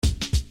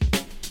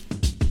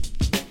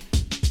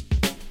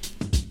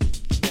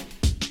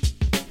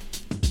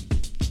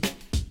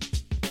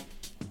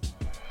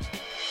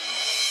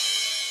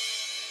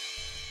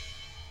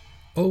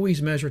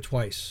Always measure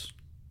twice.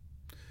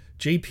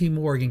 J.P.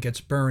 Morgan gets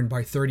burned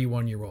by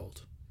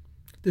 31-year-old.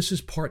 This is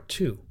part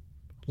 2,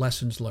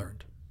 lessons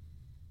learned.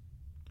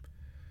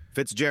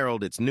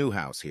 Fitzgerald, it's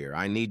Newhouse here.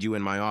 I need you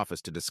in my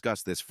office to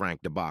discuss this Frank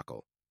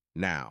debacle.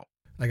 Now.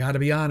 I gotta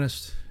be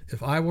honest,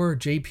 if I were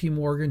J.P.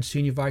 Morgan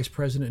Senior Vice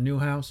President at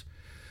Newhouse,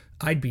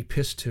 I'd be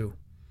pissed too.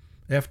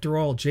 After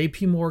all,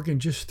 J.P. Morgan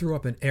just threw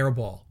up an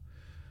airball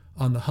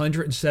on the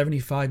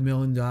 $175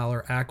 million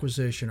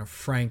acquisition of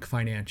Frank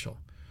Financial.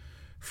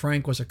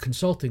 Frank was a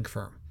consulting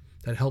firm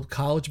that helped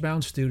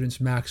college-bound students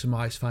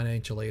maximize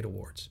financial aid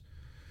awards.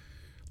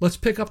 Let's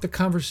pick up the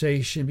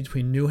conversation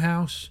between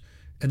Newhouse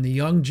and the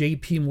young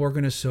J.P.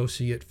 Morgan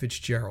associate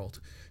Fitzgerald.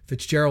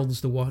 Fitzgerald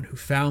is the one who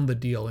found the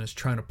deal and is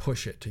trying to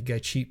push it to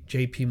get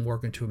J.P.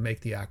 Morgan to make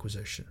the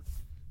acquisition.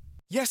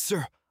 Yes,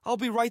 sir. I'll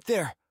be right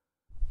there.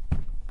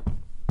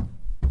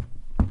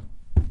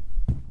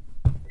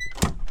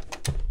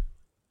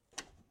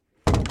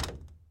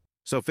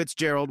 So,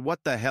 Fitzgerald,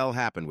 what the hell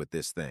happened with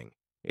this thing?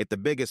 It's the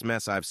biggest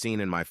mess I've seen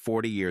in my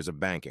 40 years of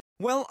banking.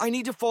 Well, I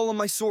need to fall on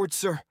my sword,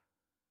 sir.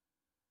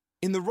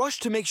 In the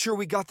rush to make sure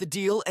we got the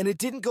deal and it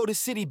didn't go to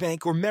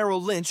Citibank or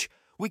Merrill Lynch,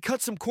 we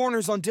cut some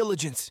corners on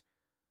diligence.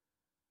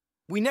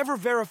 We never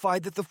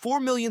verified that the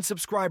 4 million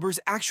subscribers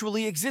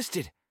actually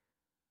existed.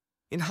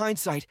 In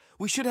hindsight,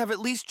 we should have at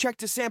least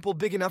checked a sample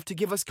big enough to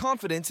give us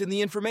confidence in the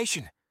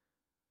information.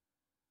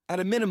 At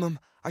a minimum,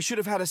 I should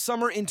have had a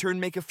summer intern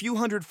make a few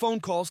hundred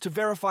phone calls to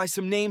verify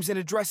some names and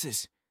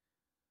addresses.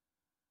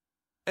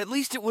 At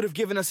least it would have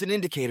given us an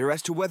indicator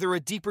as to whether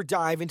a deeper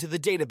dive into the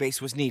database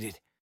was needed.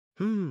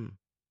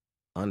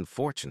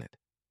 Unfortunate.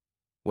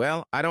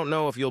 Well, I don't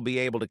know if you'll be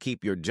able to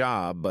keep your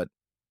job, but,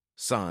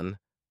 son,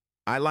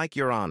 I like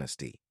your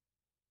honesty.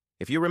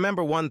 If you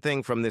remember one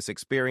thing from this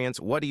experience,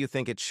 what do you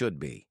think it should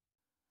be?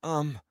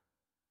 I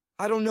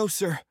don't know,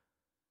 sir.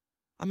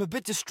 I'm a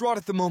bit distraught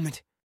at the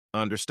moment.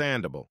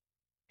 Understandable.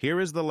 Here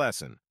is the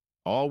lesson.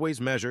 Always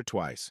measure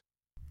twice.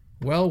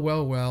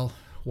 Well,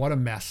 what a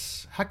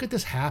mess. How could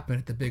this happen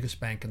at the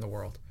biggest bank in the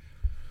world?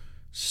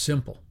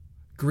 Simple.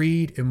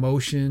 Greed,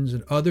 emotions,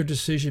 and other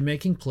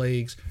decision-making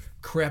plagues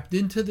crept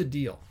into the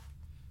deal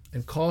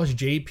and caused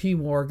J.P.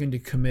 Morgan to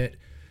commit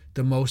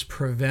the most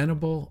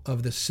preventable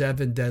of the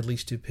 7 deadly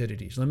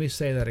stupidities. Let me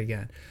say that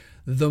again.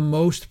 The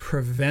most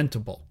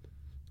preventable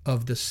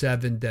of the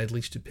 7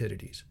 deadly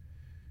stupidities.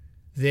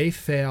 They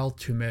failed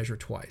to measure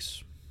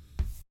twice.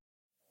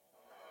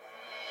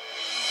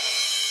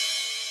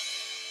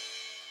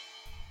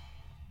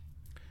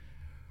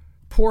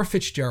 Poor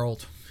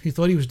Fitzgerald. He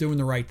thought he was doing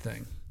the right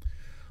thing.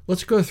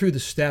 Let's go through the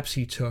steps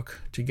he took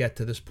to get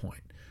to this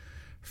point.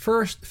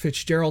 First,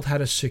 Fitzgerald had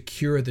to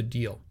secure the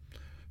deal.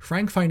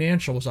 Frank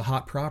Financial was a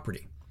hot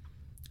property.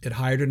 It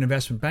hired an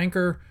investment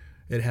banker.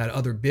 It had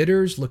other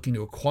bidders looking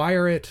to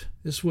acquire it.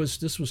 This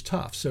was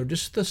tough. So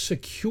just to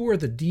secure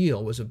the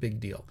deal was a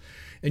big deal.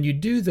 And you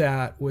do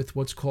that with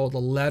what's called a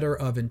letter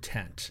of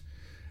intent.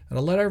 And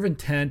a letter of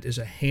intent is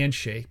a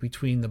handshake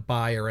between the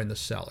buyer and the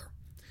seller.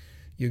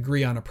 You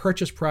agree on a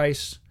purchase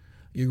price.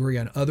 You agree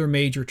on other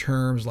major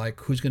terms like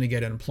who's going to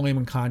get an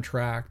employment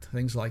contract,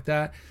 things like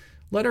that.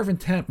 Letter of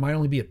intent might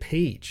only be a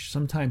page,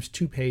 sometimes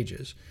 2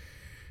 pages.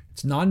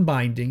 It's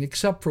non-binding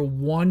except for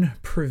one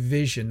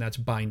provision that's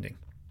binding.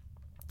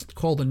 It's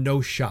called a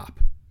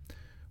no-shop,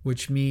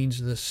 which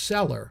means the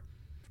seller,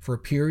 for a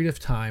period of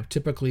time,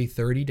 typically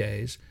 30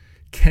 days,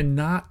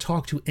 cannot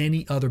talk to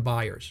any other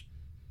buyers.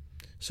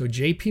 So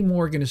J.P.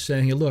 Morgan is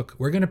saying, hey, look,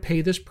 we're going to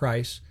pay this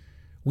price.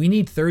 We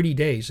need 30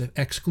 days of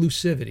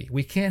exclusivity.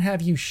 We can't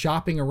have you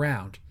shopping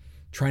around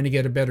trying to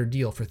get a better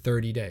deal for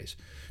 30 days.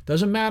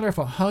 Doesn't matter if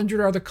 100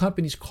 other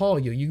companies call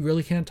you, you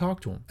really can't talk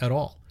to them at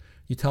all.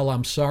 You tell them,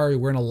 I'm sorry,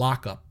 we're in a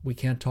lockup. We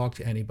can't talk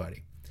to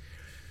anybody.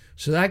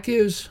 So that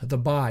gives the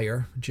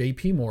buyer,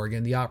 J.P.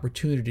 Morgan, the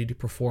opportunity to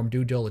perform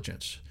due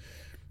diligence,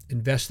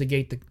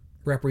 investigate the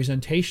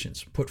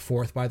representations put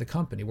forth by the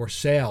company. Were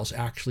sales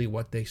actually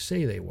what they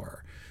say they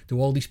were? Do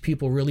all these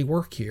people really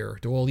work here?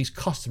 Do all these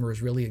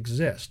customers really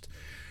exist?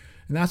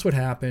 And that's what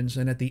happens.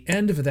 And at the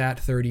end of that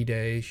 30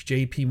 days,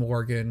 J.P.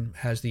 Morgan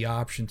has the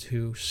option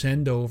to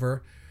send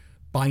over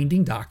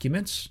binding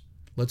documents.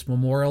 Let's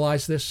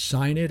memorialize this,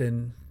 sign it,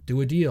 and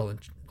do a deal. And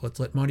let's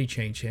let money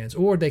change hands.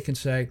 Or they can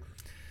say,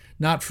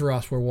 not for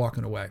us, we're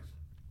walking away.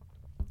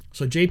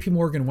 So J.P.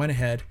 Morgan went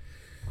ahead,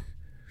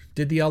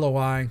 did the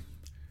LOI,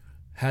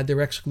 had their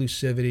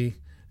exclusivity,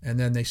 and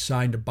then they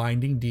signed a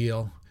binding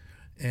deal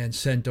and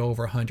sent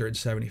over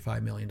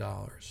 $175 million.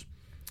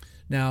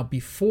 Now,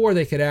 before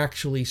they could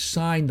actually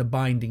sign the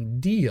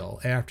binding deal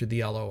after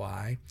the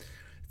LOI,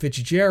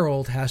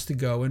 Fitzgerald has to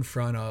go in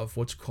front of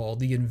what's called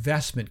the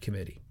investment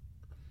committee.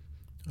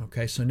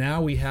 Okay, so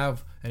now we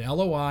have an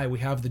LOI, we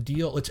have the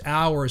deal. It's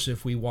ours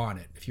if we want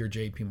it, if you're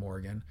JP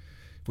Morgan.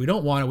 If we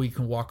don't want it, we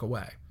can walk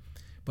away.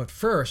 But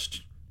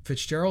first,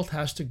 Fitzgerald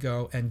has to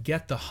go and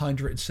get the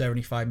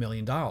 $175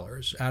 million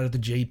out of the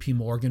JP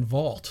Morgan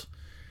vault.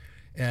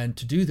 And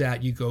to do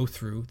that, you go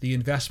through the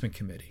investment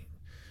committee.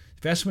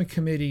 Investment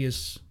committee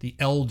is the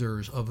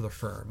elders of the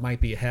firm.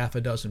 Might be a half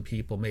a dozen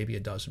people, maybe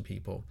a dozen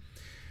people.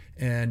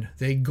 and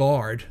they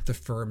guard the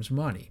firm's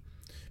money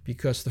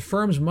because the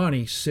firm's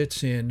money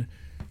sits in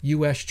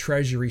U.S.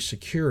 Treasury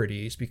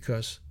securities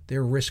because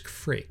they're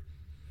risk-free.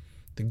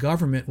 The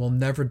government will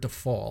never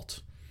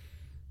default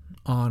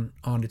on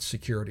its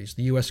securities.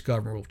 The U.S.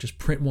 government will just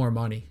print more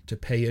money to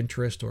pay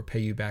interest or pay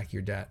you back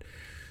your debt.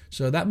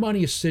 So that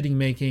money is sitting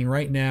making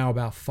right now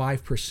about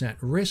 5%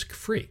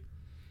 risk-free.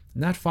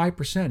 And that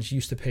 5% is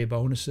used to pay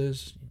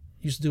bonuses,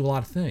 used to do a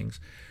lot of things.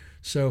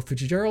 So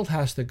Fitzgerald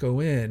has to go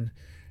in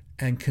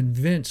and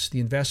convince the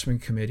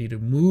investment committee to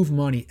move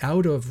money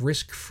out of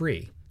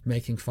risk-free,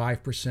 making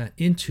 5%,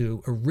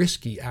 into a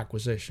risky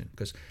acquisition,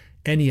 because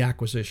any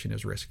acquisition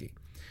is risky.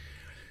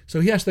 So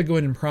he has to go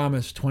in and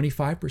promise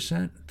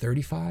 25%,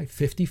 35%,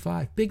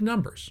 55%, big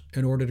numbers,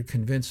 in order to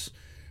convince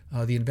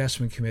the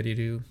investment committee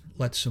to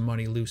let some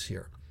money loose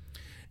here.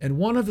 And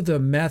one of the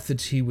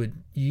methods he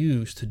would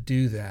use to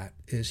do that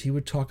is he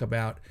would talk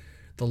about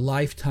the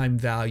lifetime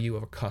value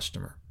of a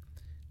customer.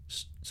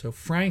 So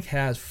Frank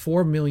has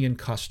 4 million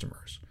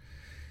customers.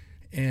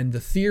 And the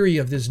theory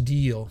of this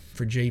deal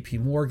for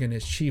JP Morgan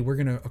is, we're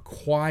going to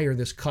acquire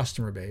this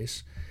customer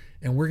base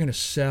and we're going to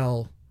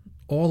sell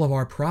all of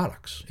our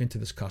products into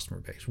this customer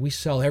base. We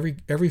sell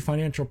every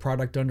financial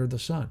product under the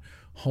sun.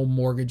 Home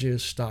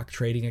mortgages, stock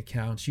trading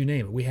accounts, you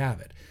name it, we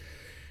have it.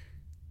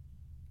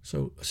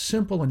 So a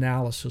simple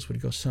analysis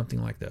would go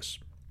something like this.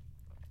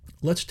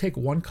 Let's take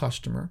one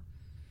customer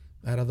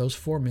out of those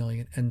 4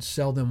 million and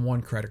sell them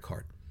one credit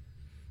card.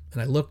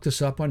 And I looked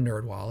this up on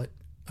NerdWallet.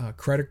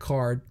 Credit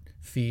card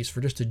fees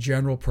for just a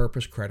general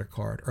purpose credit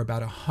card are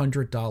about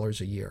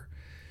 $100 a year.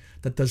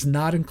 That does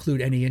not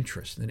include any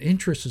interest. And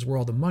interest is where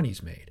all the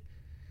money's made.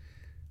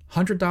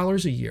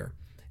 $100 a year.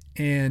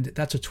 And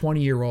that's a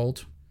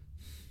 20-year-old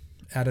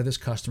out of this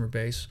customer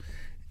base.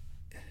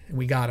 And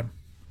we got him.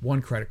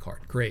 One credit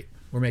card. Great.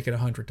 We're making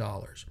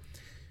 $100.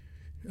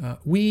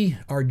 We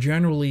are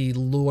generally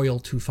loyal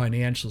to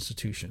financial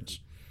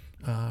institutions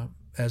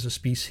as a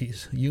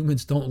species.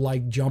 Humans don't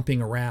like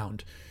jumping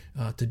around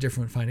to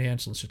different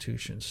financial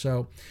institutions.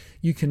 So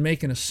you can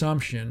make an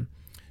assumption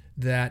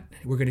that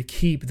we're going to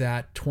keep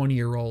that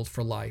 20-year-old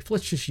for life.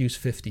 Let's just use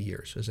 50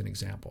 years as an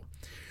example.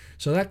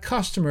 So that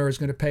customer is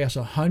going to pay us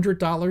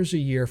 $100 a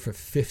year for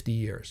 50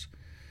 years.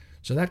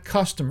 So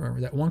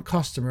that one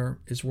customer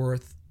is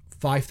worth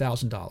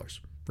 $5,000.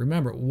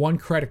 Remember, one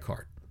credit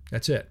card.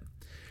 That's it.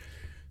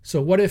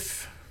 So what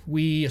if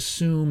we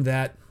assume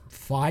that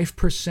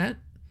 5%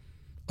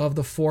 of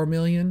the 4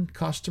 million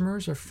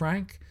customers of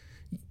Frank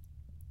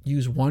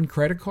use one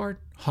credit card,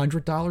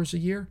 $100 a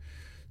year?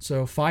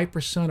 So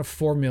 5% of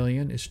 4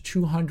 million is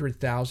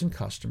 200,000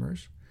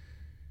 customers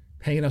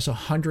paying us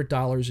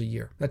 $100 a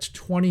year. That's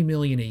 $20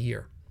 million a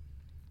year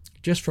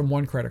just from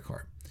one credit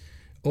card.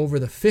 Over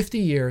the 50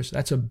 years,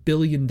 that's $1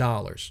 billion.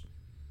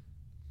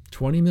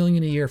 $20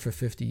 million a year for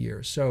 50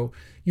 years. So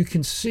you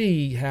can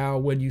see how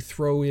when you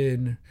throw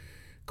in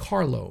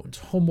car loans,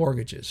 home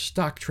mortgages,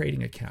 stock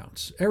trading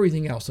accounts,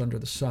 everything else under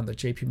the sun that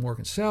JP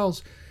Morgan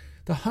sells,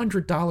 the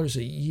 $100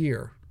 a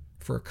year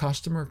for a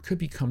customer could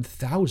become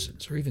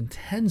thousands or even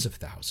tens of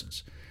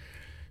thousands.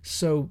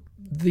 So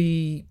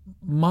the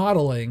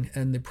modeling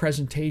and the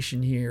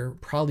presentation here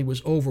probably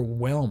was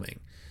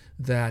overwhelming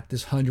that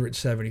this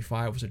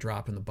 175 was a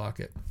drop in the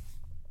bucket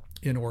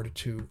in order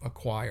to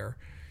acquire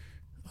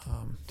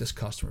this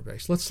customer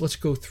base. Let's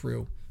go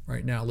through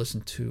right now,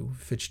 listen to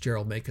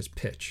Fitzgerald make his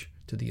pitch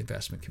to the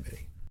investment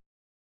committee.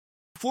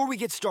 Before we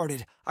get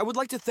started, I would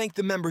like to thank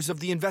the members of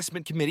the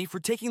investment committee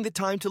for taking the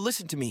time to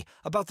listen to me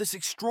about this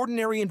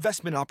extraordinary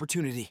investment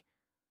opportunity.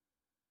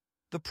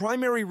 The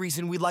primary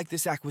reason we like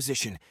this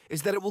acquisition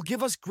is that it will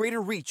give us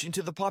greater reach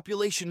into the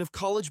population of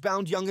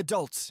college-bound young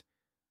adults.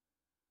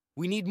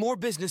 We need more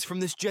business from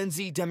this Gen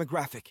Z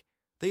demographic.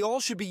 They all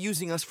should be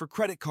using us for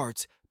credit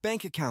cards,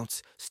 bank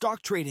accounts,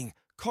 stock trading,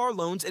 car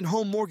loans, and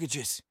home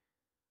mortgages.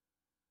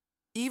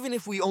 Even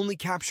if we only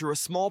capture a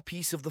small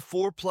piece of the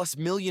 4+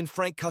 million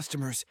Frank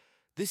customers,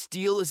 this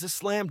deal is a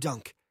slam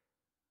dunk.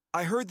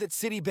 I heard that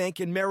Citibank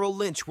and Merrill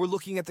Lynch were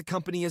looking at the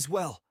company as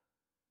well.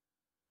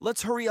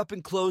 Let's hurry up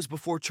and close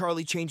before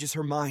Charlie changes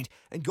her mind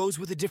and goes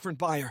with a different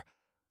buyer.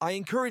 I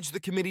encourage the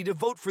committee to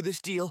vote for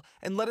this deal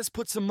and let us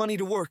put some money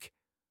to work.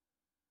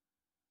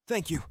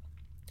 Thank you.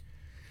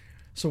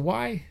 So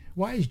why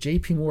is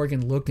JP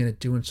Morgan looking at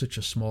doing such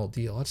a small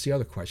deal? That's the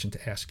other question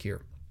to ask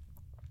here.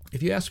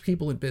 If you ask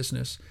people in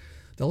business,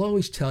 they'll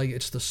always tell you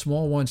it's the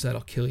small ones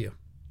that'll kill you.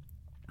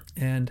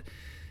 And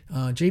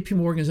JP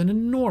Morgan is an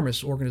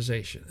enormous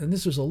organization, and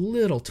this is a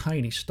little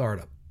tiny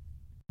startup.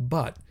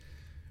 But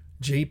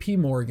JP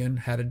Morgan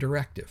had a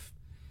directive.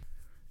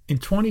 In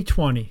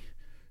 2020,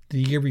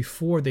 the year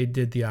before they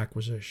did the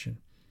acquisition,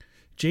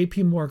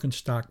 JP Morgan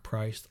stock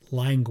price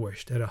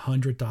languished at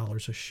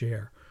 $100 a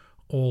share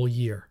all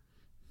year.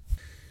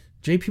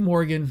 JP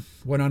Morgan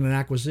went on an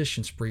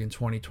acquisition spree in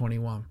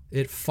 2021.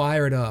 It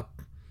fired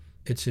up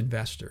its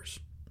investors.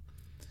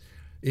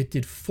 It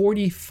did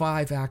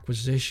 45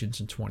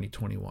 acquisitions in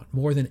 2021,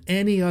 more than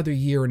any other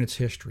year in its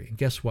history. And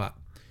guess what?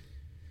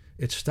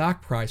 Its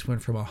stock price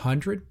went from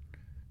 100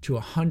 to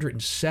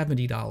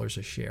 $170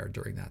 a share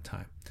during that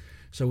time.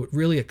 So it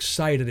really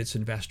excited its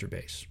investor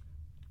base.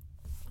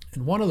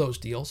 And one of those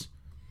deals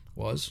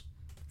was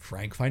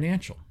Frank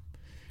Financial.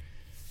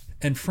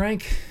 And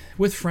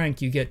with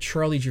Frank, you get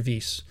Charlie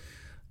Javice.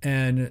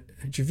 And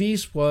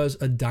Javice was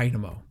a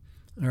dynamo.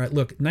 All right,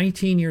 look,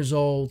 19 years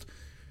old.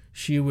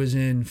 She was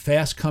in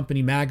Fast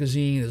Company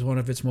magazine as one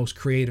of its most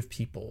creative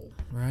people.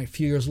 All right, a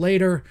few years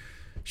later,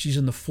 she's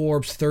in the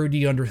Forbes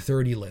 30 under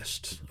 30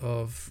 list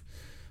of,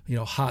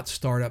 hot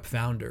startup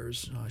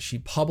founders. She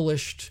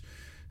published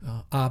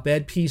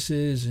op-ed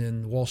pieces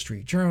in the Wall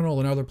Street Journal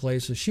and other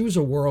places. She was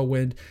a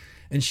whirlwind,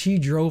 and she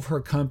drove her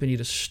company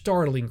to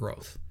startling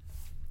growth.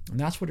 And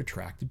that's what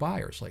attracted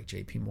buyers like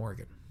J.P.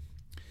 Morgan.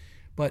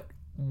 But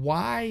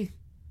why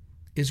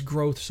is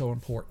growth so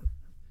important?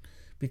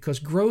 Because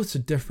growth's a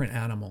different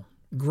animal.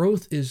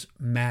 Growth is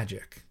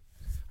magic.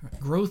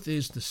 Growth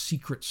is the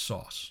secret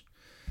sauce.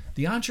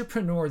 The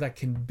entrepreneur that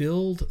can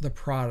build the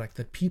product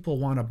that people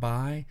want to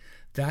buy,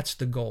 that's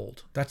the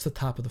gold. That's the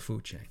top of the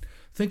food chain.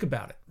 Think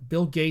about it.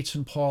 Bill Gates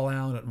and Paul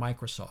Allen at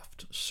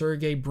Microsoft,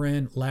 Sergey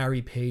Brin,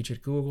 Larry Page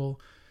at Google,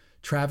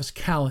 Travis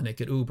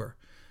Kalanick at Uber.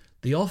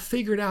 They all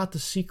figured out the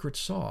secret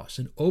sauce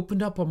and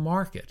opened up a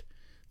market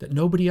that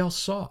nobody else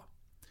saw.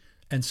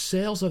 And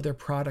sales of their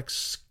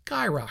products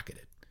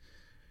skyrocketed.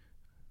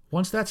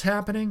 Once that's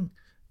happening,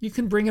 you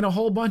can bring in a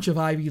whole bunch of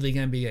Ivy League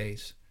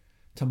MBAs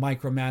to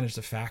micromanage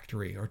the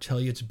factory or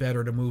tell you it's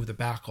better to move the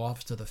back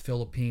office to the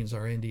Philippines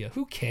or India.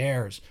 Who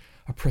cares?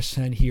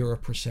 1% here or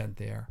 1%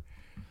 there.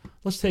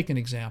 Let's take an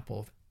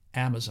example of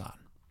Amazon.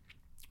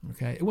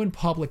 Okay, it went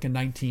public in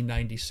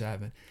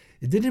 1997.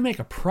 It didn't make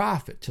a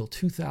profit till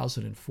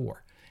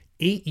 2004.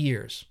 8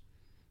 years.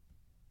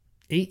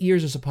 8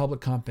 years as a public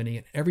company,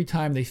 and every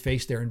time they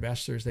faced their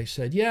investors, they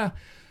said, yeah,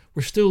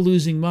 we're still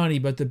losing money,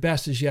 but the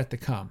best is yet to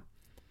come.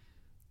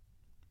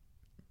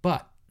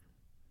 But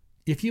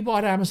if you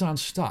bought Amazon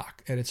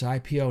stock at its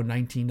IPO in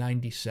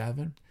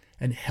 1997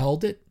 and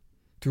held it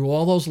through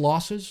all those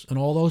losses and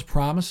all those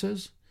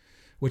promises,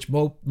 which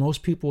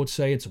most people would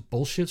say it's a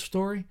bullshit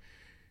story,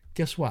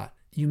 guess what?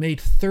 You made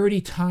 30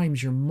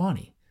 times your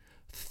money.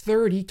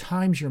 30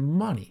 times your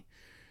money.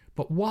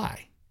 But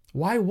why?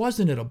 Why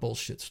wasn't it a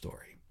bullshit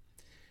story?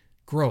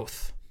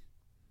 Growth.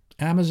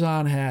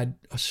 Amazon had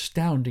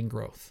astounding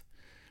growth.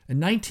 In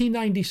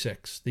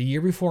 1996, the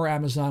year before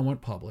Amazon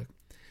went public,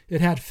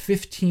 it had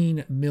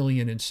 15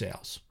 million in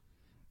sales.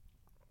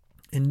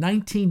 In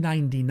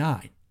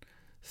 1999,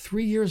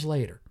 3 years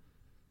later,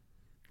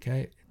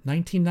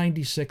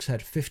 1996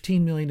 had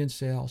 15 million in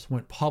sales,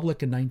 went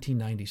public in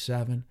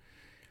 1997.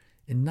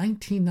 In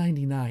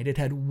 1999, it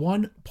had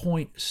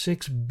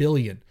 1.6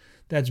 billion.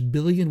 That's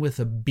billion with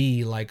a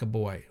B like a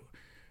boy.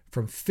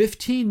 From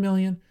 15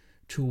 million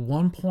to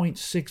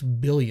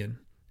 1.6 billion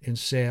in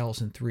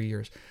sales in 3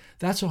 years.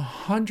 That's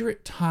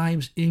 100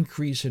 times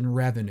increase in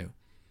revenue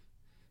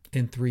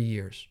in 3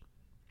 years.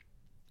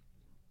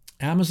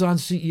 Amazon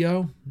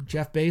CEO,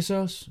 Jeff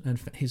Bezos, and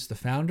he's the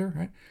founder,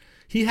 right?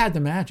 He had the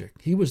magic.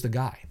 He was the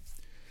guy.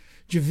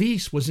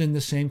 Javice was in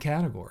the same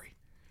category.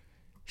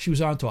 She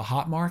was onto a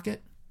hot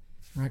market,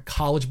 right?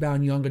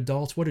 College-bound young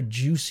adults. What a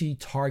juicy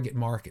target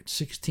market.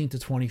 16 to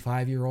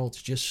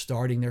 25-year-olds just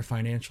starting their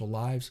financial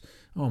lives.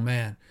 Oh,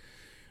 man.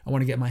 I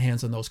want to get my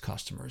hands on those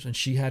customers. And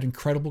she had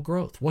incredible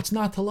growth. What's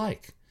not to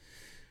like?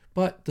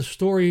 But the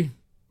story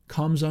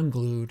comes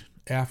unglued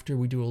after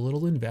we do a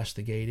little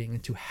investigating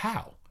into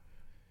how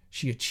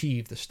she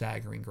achieved the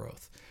staggering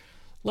growth.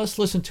 Let's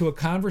listen to a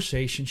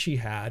conversation she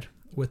had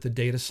with the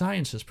data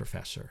sciences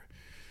professor.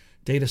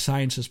 Data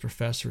sciences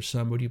professor is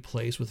somebody who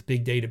plays with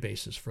big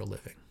databases for a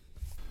living.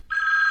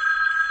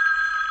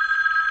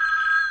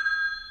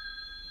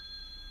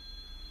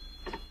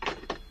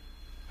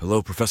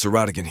 Hello, Professor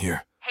Rodigan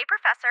here. Hey,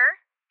 Professor.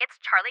 It's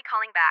Charlie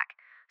calling back.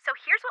 So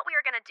here's what we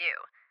are going to do.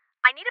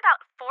 I need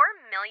about 4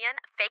 million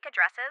fake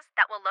addresses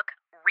that will look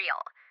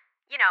real.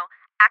 You know,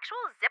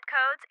 actual zip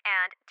codes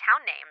and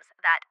town names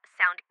that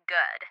sound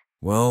good.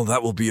 Well,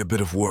 that will be a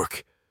bit of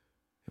work.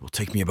 It will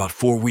take me about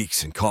 4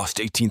 weeks and cost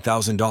 $18,000.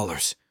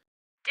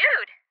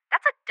 Dude,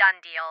 that's a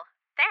done deal.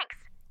 Thanks.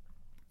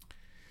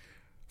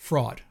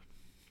 Fraud.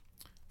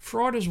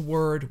 Fraud is a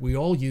word we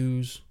all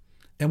use,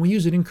 and we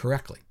use it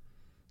incorrectly.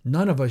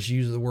 None of us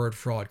use the word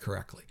fraud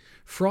correctly.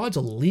 Fraud's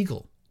a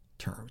legal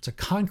term. It's a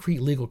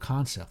concrete legal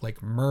concept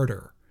like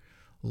murder,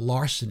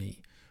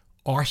 larceny,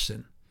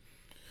 arson.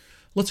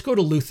 Let's go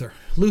to Luther.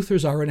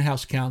 Luther's our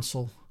in-house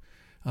counsel.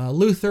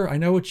 Luther, I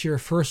know it's your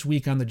first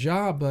week on the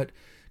job, but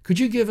could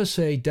you give us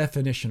a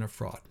definition of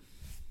fraud?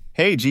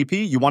 Hey,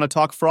 GP, you want to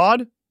talk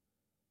fraud?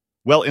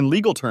 Well, in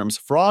legal terms,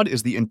 fraud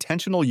is the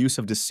intentional use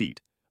of deceit,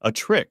 a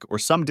trick or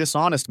some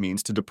dishonest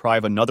means to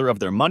deprive another of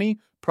their money,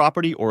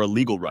 property, or a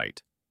legal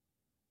right.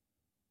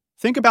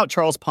 Think about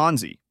Charles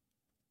Ponzi.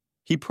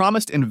 He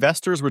promised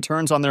investors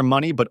returns on their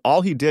money, but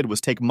all he did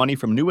was take money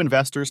from new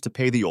investors to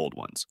pay the old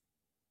ones.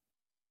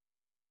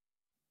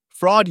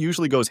 Fraud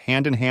usually goes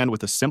hand in hand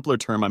with a simpler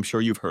term I'm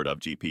sure you've heard of,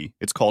 GP.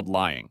 It's called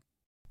lying.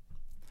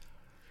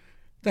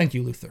 Thank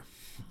you, Luther.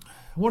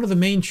 One of the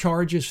main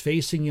charges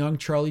facing young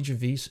Charlie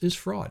Javice is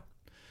fraud.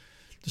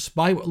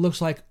 Despite what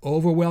looks like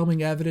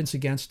overwhelming evidence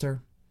against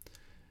her,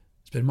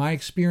 it's been my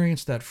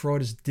experience that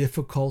fraud is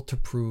difficult to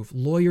prove.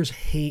 Lawyers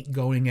hate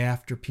going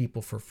after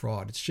people for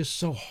fraud. It's just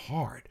so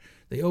hard.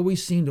 They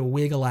always seem to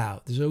wiggle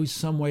out. There's always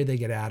some way they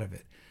get out of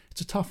it.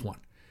 It's a tough one.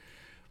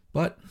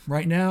 But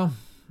right now,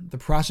 the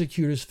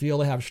prosecutors feel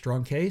they have a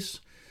strong case.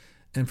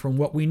 And from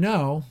what we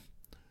know,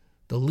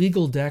 the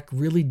legal deck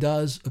really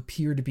does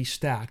appear to be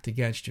stacked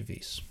against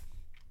Javice.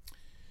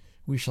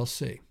 We shall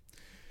see.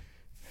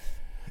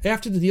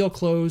 After the deal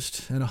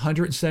closed and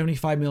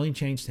 $175 million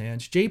changed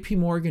hands, JP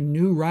Morgan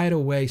knew right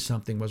away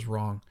something was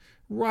wrong.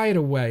 Right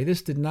away.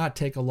 This did not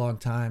take a long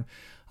time.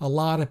 A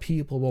lot of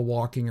people were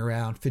walking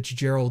around,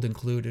 Fitzgerald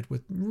included,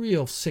 with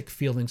real sick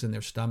feelings in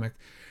their stomach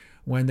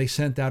when they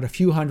sent out a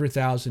few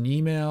 100,000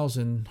 emails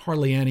and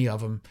hardly any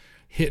of them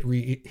hit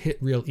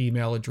real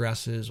email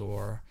addresses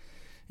or,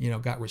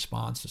 got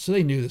responses. So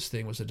they knew this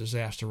thing was a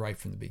disaster right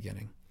from the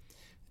beginning.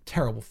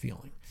 Terrible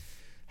feeling.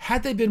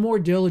 Had they been more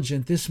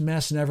diligent, this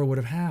mess never would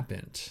have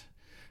happened.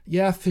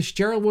 Yeah,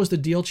 Fitzgerald was the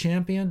deal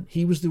champion.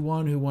 He was the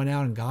one who went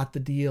out and got the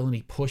deal, and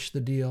he pushed the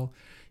deal.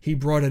 He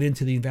brought it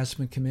into the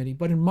investment committee.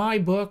 But in my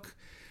book,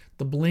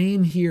 the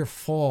blame here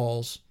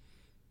falls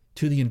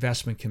to the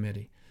investment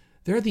committee.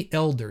 They're the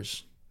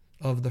elders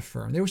of the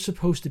firm. They were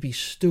supposed to be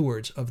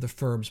stewards of the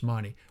firm's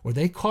money. Were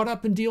they caught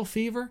up in deal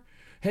fever?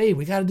 Hey,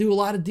 we got to do a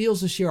lot of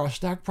deals this year. Our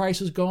stock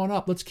price is going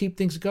up. Let's keep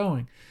things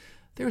going.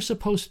 They're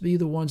supposed to be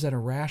the ones that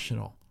are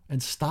rational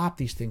and stop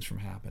these things from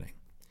happening.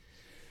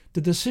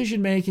 The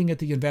decision-making at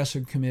the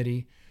investment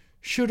committee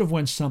should have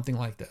went something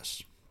like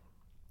this.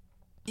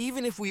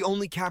 Even if we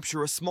only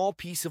capture a small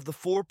piece of the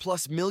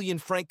 4+ million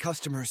Frank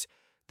customers,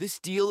 this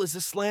deal is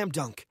a slam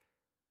dunk.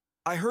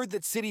 I heard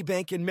that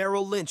Citibank and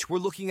Merrill Lynch were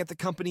looking at the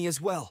company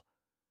as well.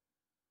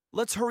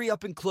 Let's hurry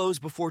up and close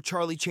before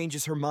Charlie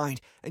changes her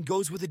mind and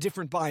goes with a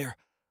different buyer.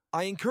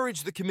 I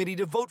encourage the committee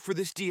to vote for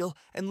this deal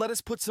and let us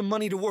put some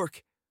money to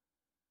work.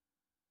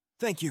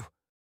 Thank you.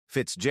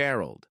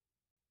 Fitzgerald.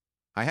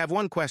 I have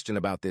one question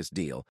about this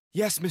deal.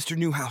 Yes, Mr.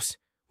 Newhouse.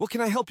 What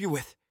can I help you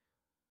with?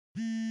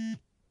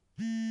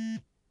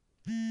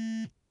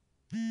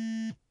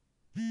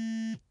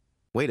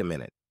 Wait a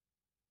minute.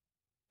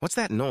 What's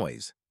that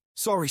noise?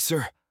 Sorry,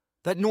 sir.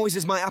 That noise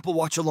is my Apple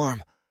Watch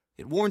alarm.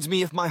 It warns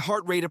me if my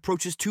heart rate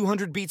approaches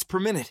 200 beats per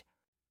minute.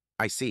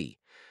 I see.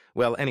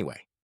 Well,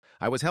 anyway,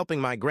 I was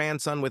helping my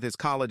grandson with his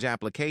college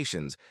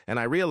applications, and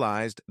I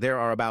realized there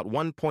are about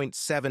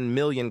 1.7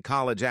 million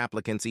college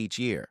applicants each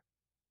year.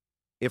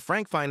 If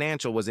Frank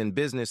Financial was in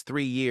business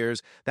 3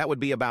 years, that would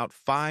be about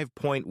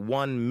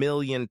 5.1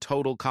 million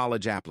total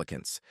college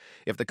applicants.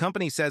 If the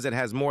company says it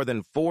has more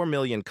than 4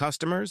 million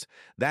customers,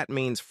 that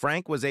means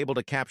Frank was able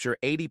to capture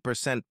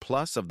 80%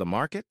 plus of the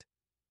market?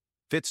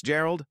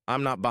 Fitzgerald,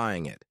 I'm not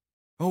buying it.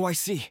 Oh, I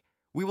see.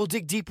 We will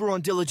dig deeper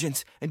on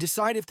diligence and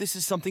decide if this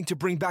is something to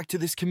bring back to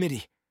this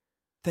committee.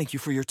 Thank you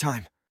for your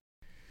time.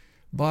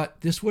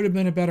 But this would have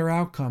been a better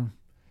outcome.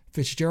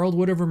 Fitzgerald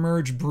would have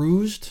emerged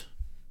bruised,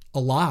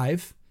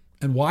 alive,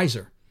 and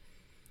wiser.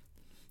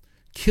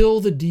 Kill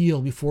the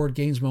deal before it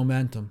gains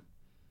momentum.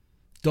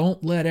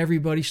 Don't let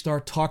everybody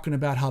start talking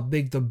about how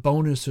big the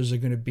bonuses are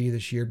going to be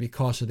this year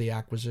because of the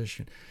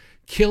acquisition.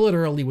 Kill it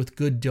early with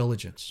good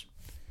diligence.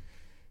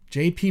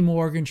 JP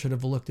Morgan should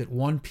have looked at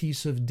one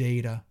piece of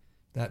data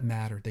that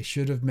mattered. They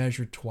should have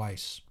measured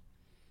twice.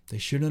 They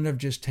shouldn't have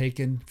just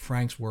taken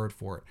Frank's word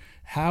for it.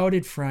 How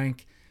did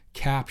Frank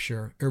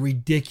capture a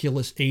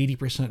ridiculous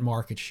 80%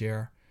 market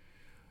share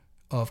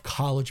of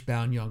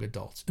college-bound young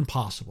adults?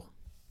 Impossible.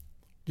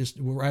 Just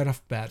right off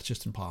the bat, it's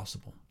just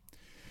impossible.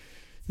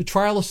 The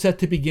trial is set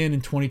to begin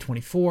in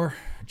 2024.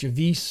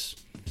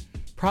 Javice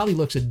probably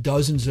looks at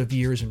dozens of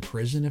years in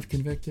prison if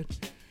convicted.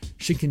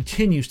 She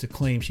continues to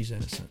claim she's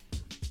innocent.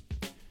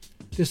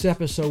 This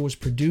episode was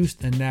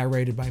produced and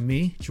narrated by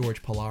me,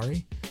 George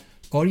Polari,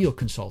 audio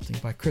consulting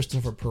by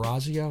Christopher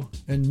Perazio,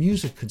 and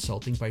music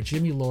consulting by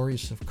Jimmy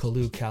Loris of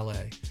Kalu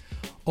Calais.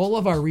 All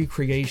of our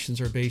recreations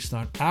are based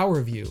on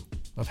our view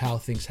of how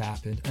things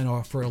happened and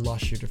are for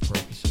illustrative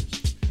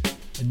purposes.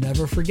 And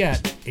never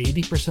forget,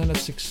 80% of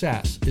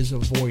success is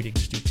avoiding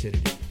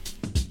stupidity.